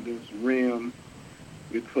 tint windows, rims.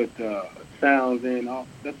 We put sounds in. I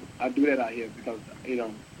do that out here because,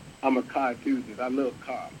 I'm a car enthusiast. I love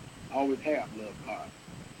cars. I always have loved cars.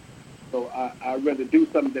 So I'd rather do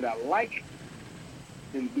something that I like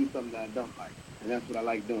than do something that I don't like. And that's what I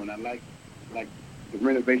like doing. I like the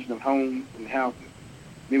renovation of homes and houses.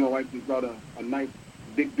 Me and my wife just bought a nice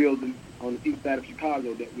big building on the east side of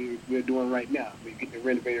Chicago that we're doing right now. We're getting it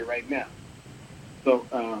renovated right now. So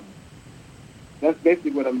that's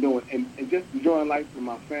basically what I'm doing. And just enjoying life with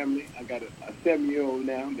my family. I got a 7-year-old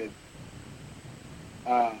now that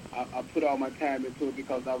I put all my time into it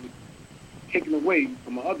because I was taken away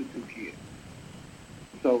from my other 2 kids.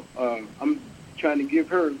 So I'm trying to give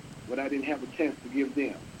her what I didn't have a chance to give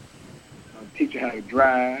them. I teach her how to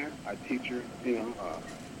drive. I teach her,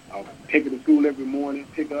 I'll take her to school every morning,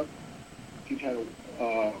 pick up, teach her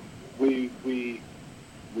how to, we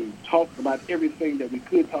talk about everything that we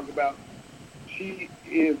could talk about. She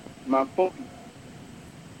is my focus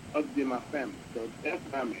other than my family. So that's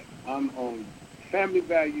what I'm at. I'm on family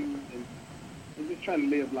values and just trying to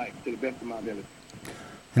live life to the best of my ability.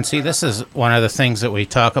 And see, this is one of the things that we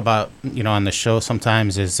talk about, on the show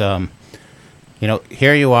sometimes is,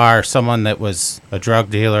 here you are, someone that was a drug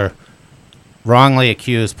dealer, wrongly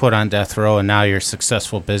accused, put on death row, and now you're a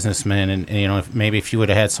successful businessman. And maybe if you would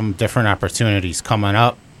have had some different opportunities coming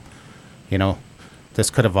up, this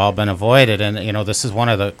could have all been avoided. And, this is one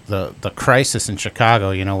of the crisis in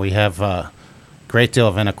Chicago. We have a great deal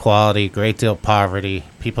of inequality, great deal of poverty.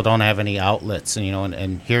 People don't have any outlets.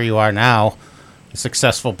 And here you are now, a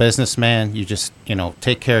successful businessman. You just,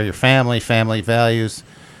 take care of your family values.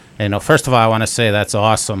 And, first of all, I want to say that's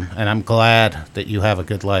awesome. And I'm glad that you have a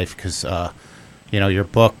good life because, your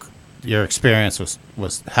book, your experience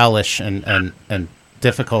was hellish and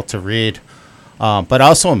difficult to read, but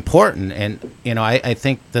also important. And, I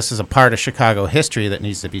think this is a part of Chicago history that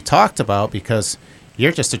needs to be talked about because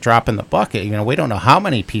you're just a drop in the bucket. We don't know how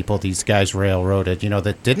many people these guys railroaded,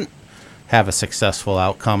 that didn't have a successful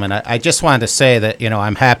outcome. And I just wanted to say that,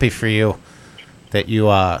 I'm happy for you that you,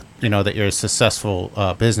 that you're a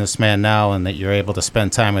successful businessman now and that you're able to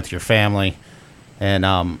spend time with your family. And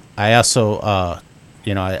I also, I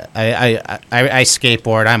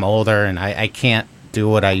skateboard. I'm older and I can't do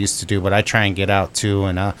what I used to do, but I try and get out too.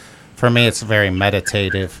 And for me, it's very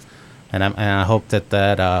meditative. And I hope that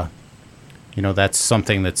that's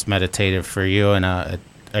something that's meditative for you. And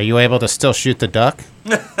are you able to still shoot the duck?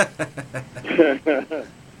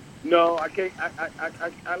 No, I can't. Like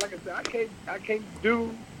I said, I can't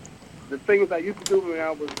do the things I used to do when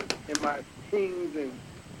I was in my teens, and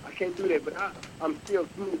I can't do that. But I'm still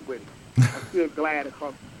smooth with it. I still glide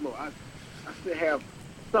across the floor. I still have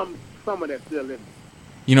some of that still in me.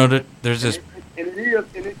 You know that there's And this.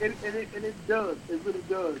 it does. It really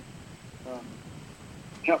does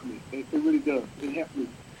help me. It really does. It helps me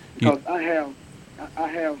because I have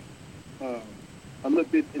a little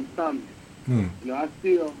bit insomnia. You know, I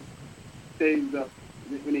still stays up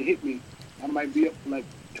when it hit me. I might be up for like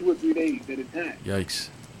 2 or 3 days at a time. Yikes.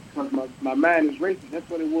 Because my mind is racing. That's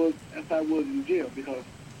what it was. That's how I was in jail because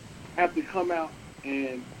I have to come out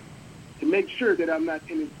and to make sure that I'm not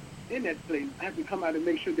in that place. I have to come out and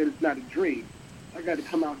make sure that it's not a dream. I got to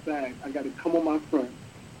come outside. I got to come on my front.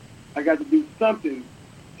 I got to do something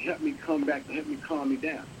to help me come back, to help me calm me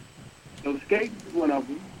down. So skating is one of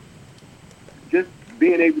them. Just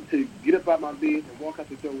being able to get up out my bed and walk out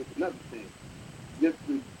the door with another thing. Just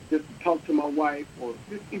to talk to my wife or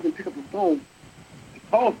just even pick up the phone to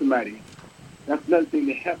call somebody. That's another thing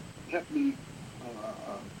that help me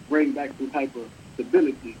bring back some type of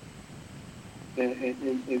stability and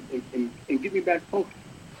get me back focused.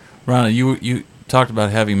 Ronna, you talked about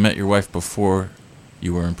having met your wife before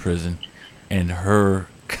you were in prison, and her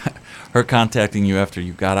contacting you after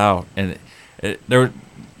you got out, and there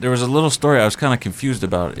was a little story I was kind of confused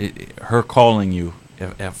about. Her calling you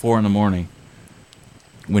at 4 a.m.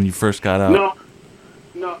 when you first got out.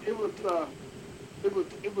 No, it was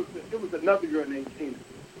another girl named Tina.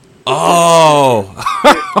 Oh,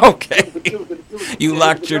 okay. You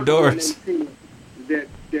locked your doors. That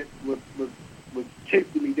was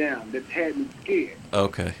chasing me down. That had me scared.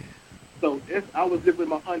 Okay. So I was living with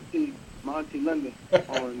my auntie Linda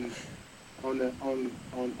on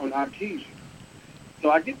Artesia. So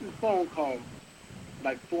I get this phone call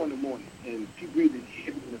like 4 a.m. and she really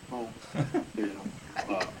hit me on the phone. You know,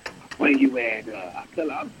 where you at? I tell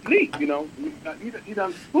her I'm asleep. You know, you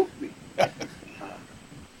done spooked me.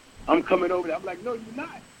 I'm coming over there. I'm like, no, you're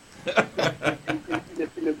not. and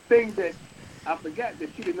the thing that I forgot that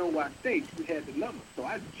she didn't know where I stayed. She had the number. So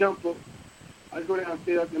I jump up. I go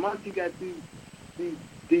downstairs, and my auntie got this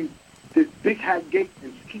big high gate,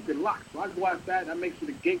 and she keep it locked. So I go outside, and I make sure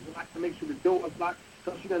the gate locked, I make sure the door is locked,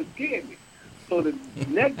 so she doesn't scare me. So the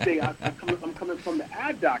next day, I'm coming from the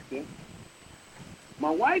eye doctor.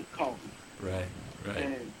 My wife called me. Right.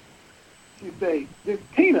 And she say, "This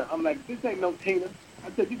Tina." I'm like, "This ain't no Tina."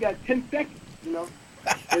 I said, "You got 10 seconds, you know."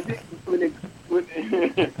 And then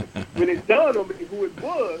when it dawned on me who it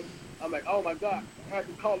was, I'm like, "Oh my God!" I had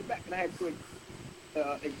to call her back, and I had to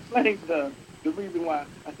explain the reason why.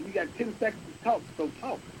 I said, "You got 10 seconds to talk, so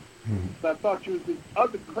talk." So I thought you was this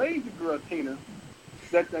other crazy girl, Tina,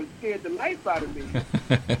 that done scared the life out of me.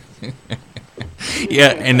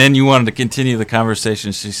 Yeah, and then you wanted to continue the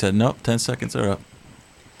conversation. She said, "Nope, 10 seconds are up.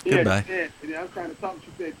 Goodbye." Yeah, and I was trying to talk.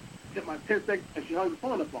 She said, "Hit my 10 seconds," and she hung the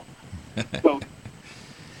phone up on me. So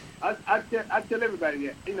I tell everybody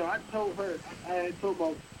that. You know, I told her, I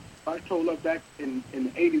told her back in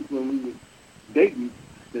the 80s when we were dating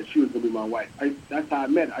that she was going to be my wife. That's how I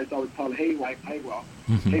met her. I used to always call her, "Hey, wife, hey, well,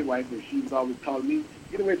 hey, wife," and she was always calling me,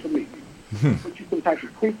 "Get away from me. Put you some type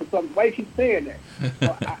of creep or something." Why you keep saying that?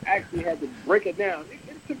 So I actually had to break it down.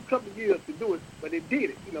 It took a couple of years to do it, but it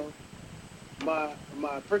did it. You know,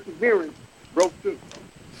 my perseverance broke through.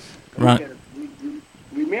 Right.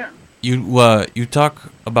 We married. You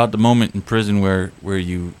talk about the moment in prison where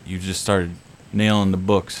you just started nailing the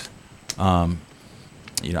books.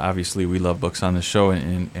 You know, obviously we love books on the show,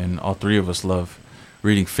 and all three of us love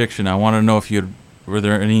reading fiction. I want to know if were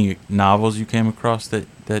there any novels you came across that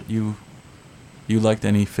you liked,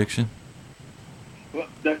 any fiction? Well,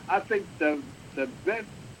 I think the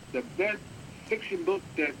best fiction book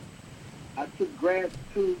that I took grasp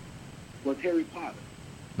to was Harry Potter.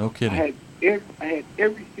 No kidding. I had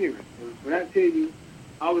every series. When I tell you,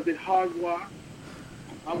 I was at Hogwarts,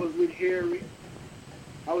 I was with Harry,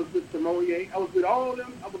 I was with Samoyed, I was with all of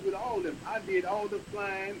them. I did all the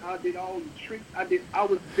flying, I did all the tricks. I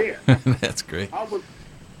was there. That's great. I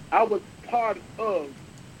was part of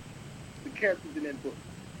the characters in that book.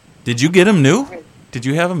 Did you get them new? Did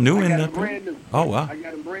you have them new I in got that? them brand new. Oh wow. I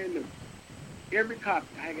got them brand new. Every copy.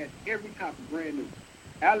 I got every copy brand new.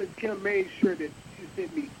 Alice Kim made sure that she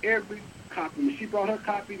sent me every copy. When she brought her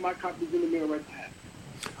copy, my copy's in the mail right now.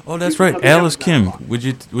 Oh, that's right. Alice Kim. Would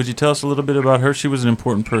you tell us a little bit about her? She was an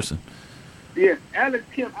important person. Yes, Alice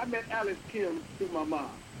Kim. I met Alice Kim through my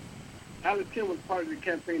mom. Alice Kim was part of the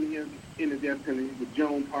campaign in the death penalty with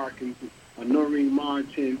Joan Parkins, Noreen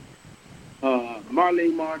Martin,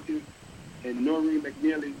 Marlene Martin, and Noreen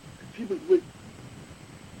McNeely. She was with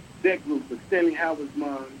that group was Stanley Howard's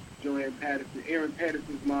mom, Joanne Patterson, Aaron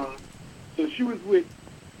Patterson's mom. So she was with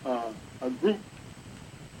a group,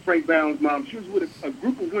 Frank Brown's mom. She was with a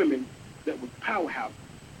group of women that was powerhouses.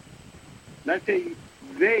 And I tell you,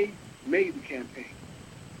 they made the campaign.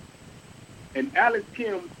 And Alice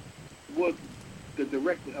Kim was the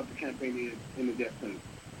director of the campaign in the death penalty.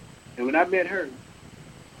 And when I met her,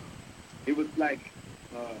 it was like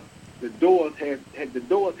the doors had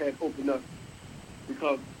opened up,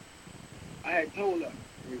 because I had told her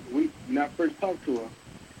when I first talked to her,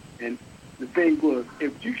 and the thing was,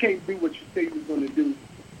 if you can't do what you say you're going to do,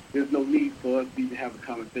 there's no need for us to even have a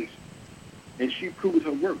conversation. And she proved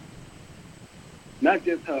her work. Not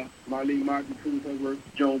just her, Marlene Martin proved her work,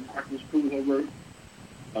 Joan Parkins proved her work,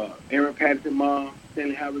 Aaron Patterson's mom,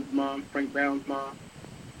 Stanley Howard's mom, Frank Brown's mom.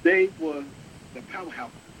 They were the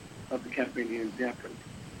powerhouse of the campaign in death penalty.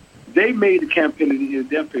 They made the campaign in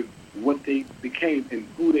death penalty what they became and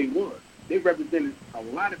who they were. They represented a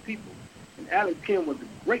lot of people. And Alex Kim was a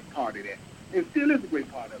great part of that, and still is a great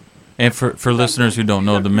part of it. And for listeners who don't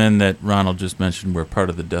know, the men that Ronald just mentioned were part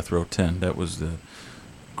of the Death Row 10. That was the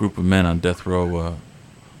group of men on death row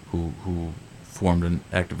who formed an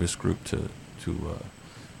activist group to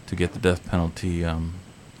get the death penalty, a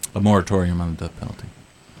moratorium on the death penalty.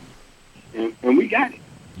 And we got it.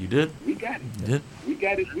 You did? We got it. You did?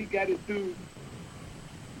 We got it through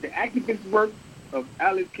the activist work of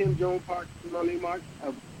Alice Kim, Joan Parks, Marlene Marks,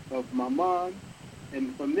 of my mom.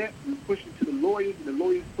 And from that, we pushed it to the lawyers, and the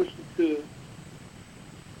lawyers pushed it to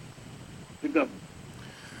the governor.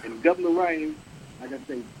 And Governor Ryan, like I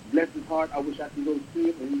say, bless his heart, I wish I could go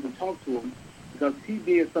see him and even talk to him, because he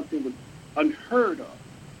did something that was unheard of.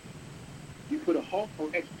 He put a halt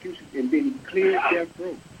on execution, and then he cleared death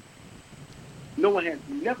row. No one has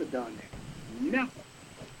never done that. Never.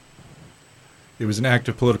 It was an act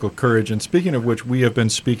of political courage. And speaking of which, we have been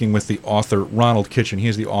speaking with the author, Ronald Kitchen. He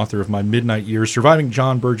is the author of My Midnight Years, Surviving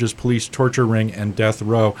John Burge's Police Torture Ring and Death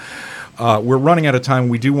Row. We're running out of time.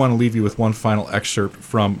 We do want to leave you with one final excerpt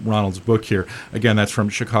from Ronald's book here. Again, that's from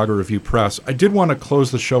Chicago Review Press. I did want to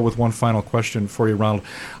close the show with one final question for you, Ronald.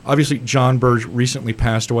 Obviously, John Burge recently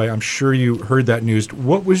passed away. I'm sure you heard that news.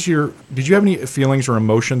 Did you have any feelings or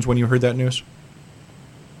emotions when you heard that news?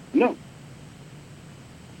 No.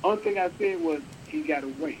 Only thing I said was he got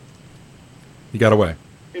away. He got away.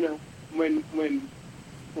 You know, when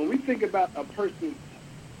we think about a person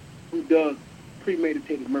who does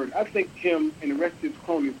premeditated murder, I think him and the rest of his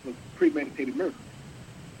cronies was premeditated murder,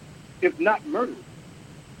 if not murder.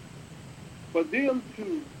 For them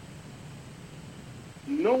to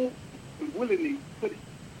know and willingly put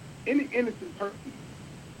any innocent person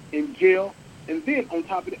in jail, and then on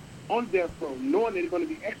top of that, on death row, knowing that they're going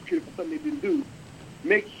to be executed for something they didn't do,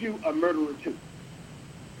 makes you a murderer too.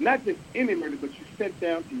 Not just any murder, but you sat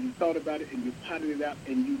down and you thought about it and you plotted it out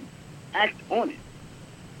and you act on it.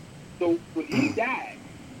 So when he died,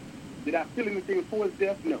 did I feel anything for his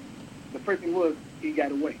death? No. The first thing was he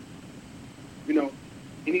got away. You know,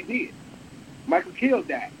 and he did. Michael Kill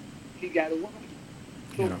died. He got away.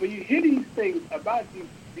 So when you hear these things about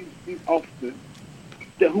these officers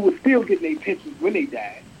who were still getting their pensions when they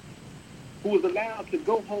died, who was allowed to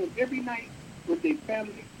go home every night with their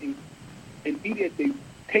family and eat at their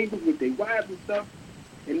tables with their wives and stuff,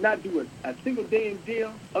 and not do a single day in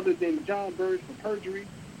jail other than John Burge for perjury,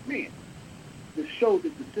 man, this shows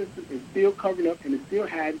that the system is still covering up and is still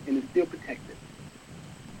hiding and is still protected.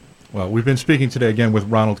 Well, we've been speaking today again with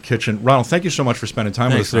Ronald Kitchen. Ronald, thank you so much for spending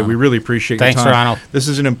time with us today. Ronald. We really appreciate your time. Thanks, Ronald. This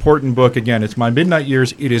is an important book. Again, it's My Midnight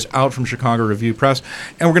Years. It is out from Chicago Review Press.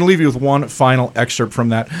 And we're going to leave you with one final excerpt from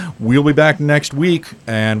that. We'll be back next week,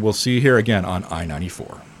 and we'll see you here again on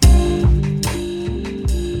I-94.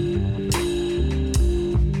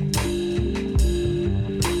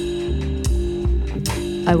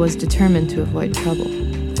 I was determined to avoid trouble.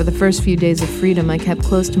 For the first few days of freedom, I kept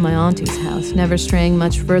close to my auntie's house, never straying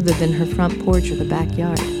much further than her front porch or the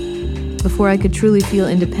backyard. Before I could truly feel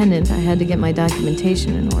independent, I had to get my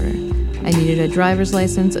documentation in order. I needed a driver's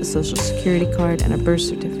license, a social security card, and a birth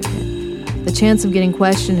certificate. The chance of getting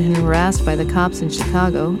questioned and harassed by the cops in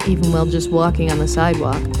Chicago, even while just walking on the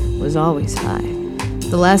sidewalk, was always high.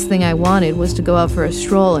 The last thing I wanted was to go out for a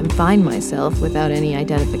stroll and find myself, without any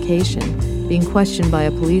identification, being questioned by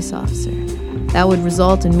a police officer. That would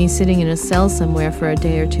result in me sitting in a cell somewhere for a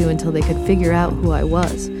day or two until they could figure out who I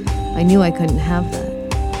was. I knew I couldn't have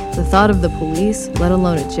that. The thought of the police, let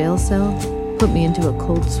alone a jail cell, put me into a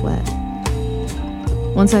cold sweat.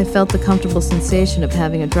 Once I felt the comfortable sensation of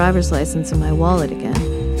having a driver's license in my wallet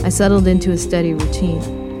again, I settled into a steady routine.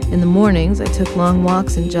 In the mornings, I took long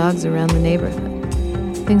walks and jogs around the neighborhood.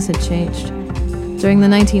 Things had changed. During the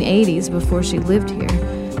 1980s, before she lived here,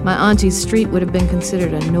 my auntie's street would have been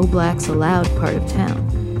considered a no blacks allowed part of town.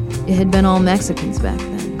 It had been all Mexicans back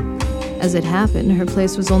then. As it happened, her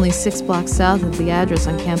place was only 6 blocks south of the address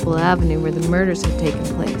on Campbell Avenue where the murders had taken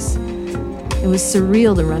place. It was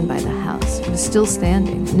surreal to run by the house. It was still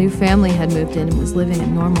standing. A new family had moved in and was living a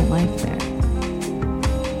normal life there.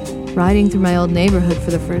 Riding through my old neighborhood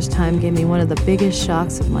for the first time gave me one of the biggest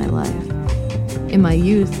shocks of my life. In my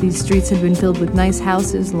youth, these streets had been filled with nice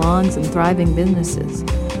houses, lawns, and thriving businesses.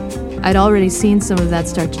 I'd already seen some of that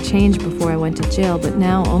start to change before I went to jail, but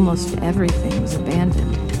now almost everything was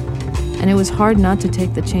abandoned. And it was hard not to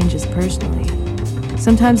take the changes personally.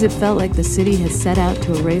 Sometimes it felt like the city had set out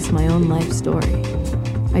to erase my own life story.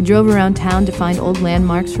 I drove around town to find old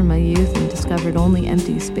landmarks from my youth and discovered only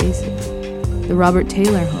empty spaces. The Robert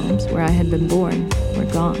Taylor homes, where I had been born,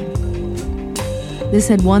 were gone. This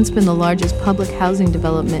had once been the largest public housing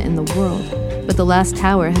development in the world, but the last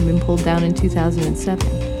tower had been pulled down in 2007.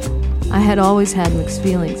 I had always had mixed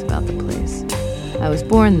feelings about the place. I was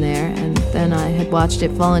born there, and then I had watched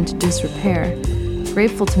it fall into disrepair.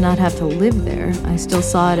 Grateful to not have to live there, I still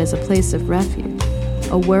saw it as a place of refuge,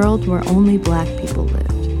 a world where only black people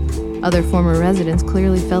lived. Other former residents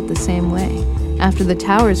clearly felt the same way. After the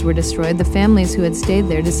towers were destroyed, the families who had stayed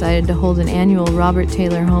there decided to hold an annual Robert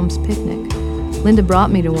Taylor Homes picnic. Linda brought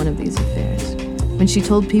me to one of these affairs. When she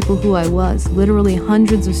told people who I was, literally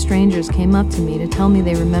hundreds of strangers came up to me to tell me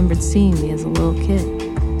they remembered seeing me as a little kid.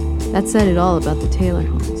 That said it all about the Taylor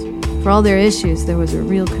homes. For all their issues, there was a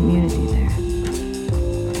real community there.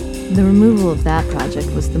 The removal of that project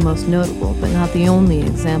was the most notable, but not the only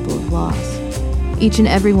example of loss. Each and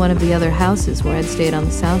every one of the other houses where I'd stayed on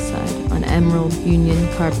the south side, on Emerald, Union,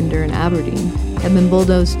 Carpenter, and Aberdeen, had been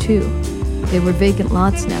bulldozed too. They were vacant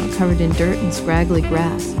lots now, covered in dirt and scraggly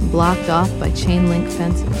grass, and blocked off by chain-link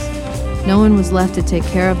fences. No one was left to take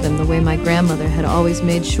care of them the way my grandmother had always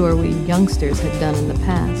made sure we youngsters had done in the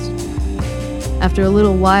past. After a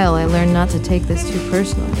little while, I learned not to take this too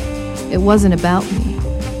personally. It wasn't about me.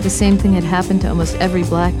 The same thing had happened to almost every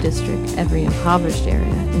black district, every impoverished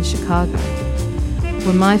area in Chicago.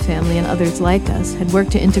 Where my family and others like us had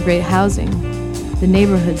worked to integrate housing, the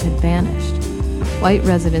neighborhoods had vanished. White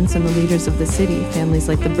residents and the leaders of the city, families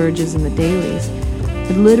like the Burges and the Dailies,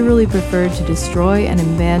 had literally preferred to destroy and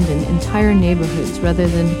abandon entire neighborhoods rather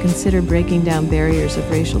than to consider breaking down barriers of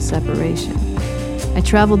racial separation. I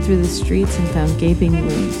traveled through the streets and found gaping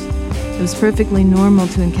wounds. It was perfectly normal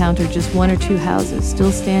to encounter just 1 or 2 houses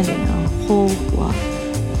still standing on a whole block.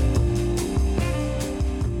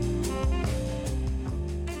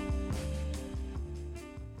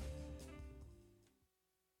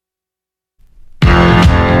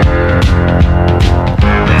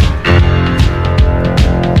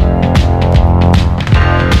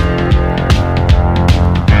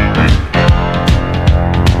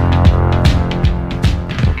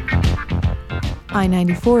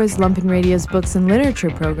 I-94 is Lumpen Radio's books and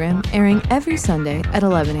literature program, airing every Sunday at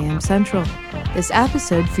 11 a.m. Central. This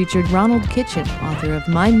episode featured Ronald Kitchen, author of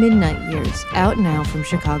My Midnight Years, out now from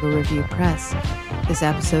Chicago Review Press. This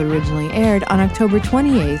episode originally aired on October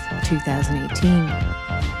 28, 2018.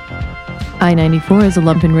 I-94 is a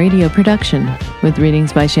Lumpen Radio production, with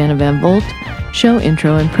readings by Shanna Van Volt, show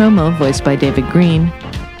intro and promo voiced by David Green,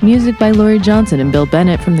 music by Laurie Johnson and Bill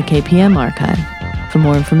Bennett from the KPM archive. For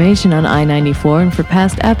more information on I-94 and for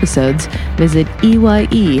past episodes, visit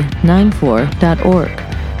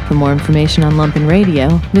EYE94.org. For more information on Lumpen Radio,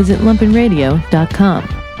 visit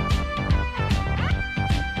lumpenradio.com.